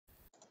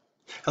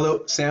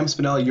Hello, Sam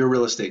Spinella, your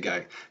real estate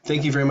guy.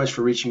 Thank you very much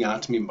for reaching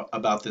out to me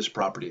about this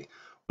property.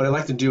 What I'd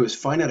like to do is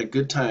find out a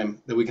good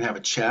time that we can have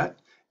a chat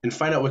and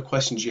find out what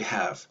questions you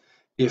have.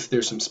 If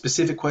there's some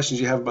specific questions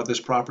you have about this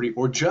property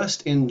or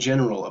just in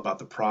general about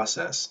the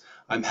process,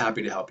 I'm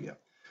happy to help you.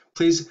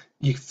 Please,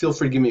 you feel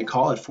free to give me a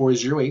call at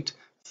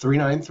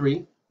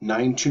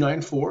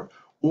 408-393-9294,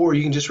 or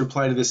you can just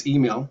reply to this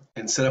email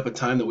and set up a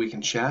time that we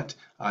can chat.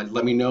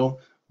 Let me know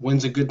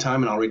when's a good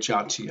time and I'll reach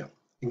out to you.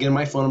 Again,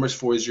 my phone number is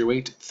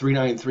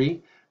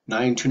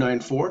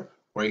 408-393-9294,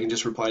 or you can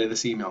just reply to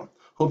this email.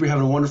 Hope you're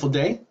having a wonderful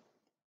day,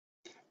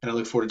 and I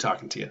look forward to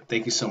talking to you.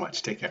 Thank you so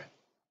much. Take care.